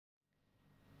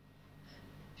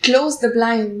Close the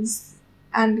blinds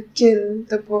and kill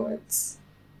the birds.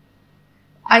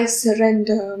 I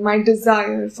surrender my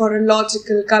desire for a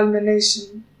logical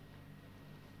culmination.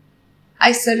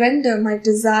 I surrender my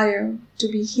desire to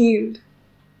be healed.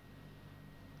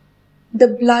 The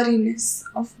blurriness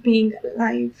of being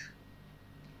alive.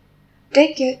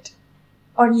 Take it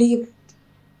or leave it.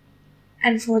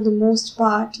 And for the most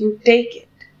part, you take it.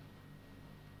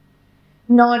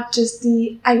 Not just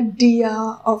the idea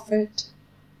of it,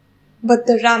 but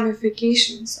the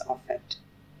ramifications of it.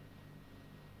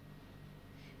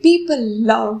 People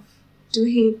love to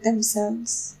hate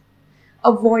themselves,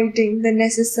 avoiding the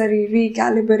necessary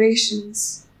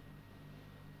recalibrations.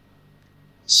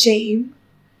 Shame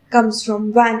comes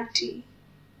from vanity.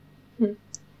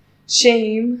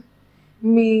 Shame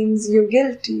means you're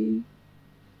guilty,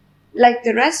 like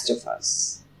the rest of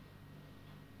us.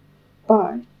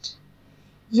 But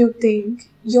you think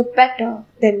you're better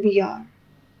than we are.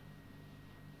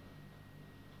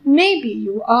 Maybe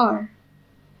you are.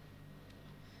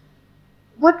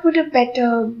 What would a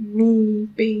better me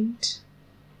paint?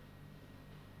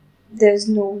 There's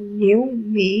no new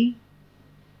me.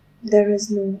 There is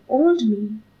no old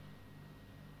me.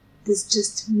 There's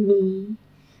just me,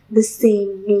 the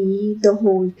same me the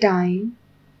whole time.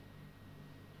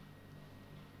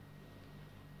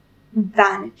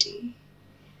 Vanity.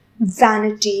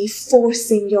 Vanity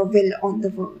forcing your will on the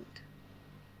world.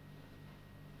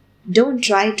 Don't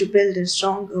try to build a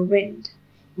stronger wind.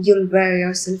 You'll wear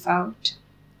yourself out.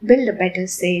 Build a better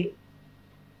sail.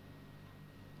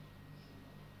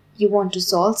 You want to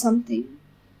solve something?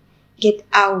 Get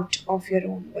out of your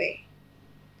own way.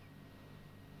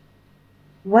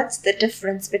 What's the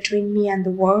difference between me and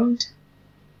the world?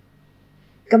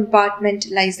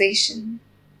 Compartmentalization.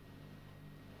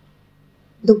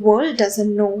 The world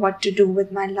doesn't know what to do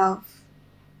with my love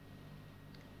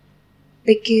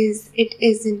because it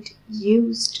isn't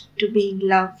used to being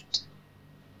loved.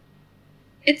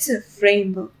 It's a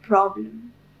framework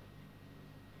problem.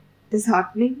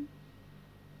 Disheartening?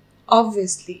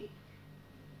 Obviously.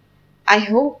 I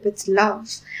hope it's love.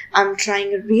 I'm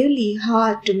trying really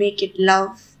hard to make it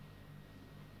love.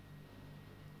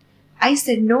 I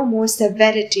said no more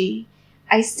severity.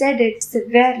 I said it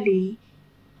severely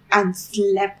and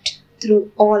slept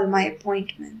through all my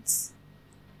appointments.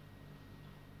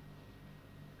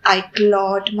 I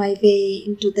clawed my way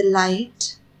into the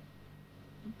light,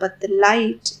 but the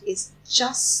light is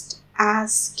just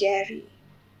as scary.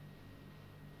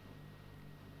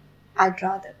 I'd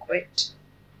rather quit.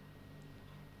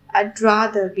 I'd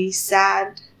rather be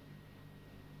sad.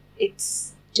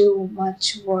 It's too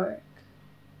much work.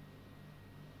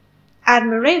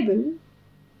 Admirable?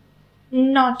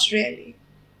 Not really.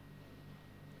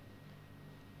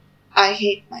 I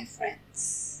hate my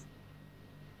friends.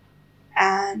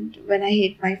 And when I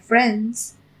hate my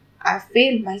friends, I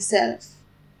failed myself,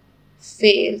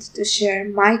 failed to share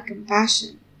my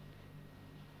compassion.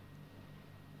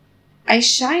 I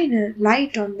shine a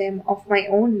light on them of my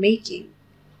own making.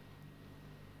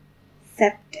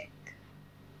 Septic,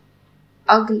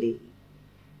 ugly,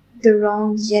 the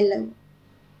wrong yellow.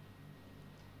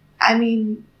 I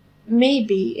mean,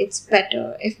 maybe it's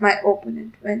better if my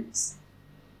opponent wins.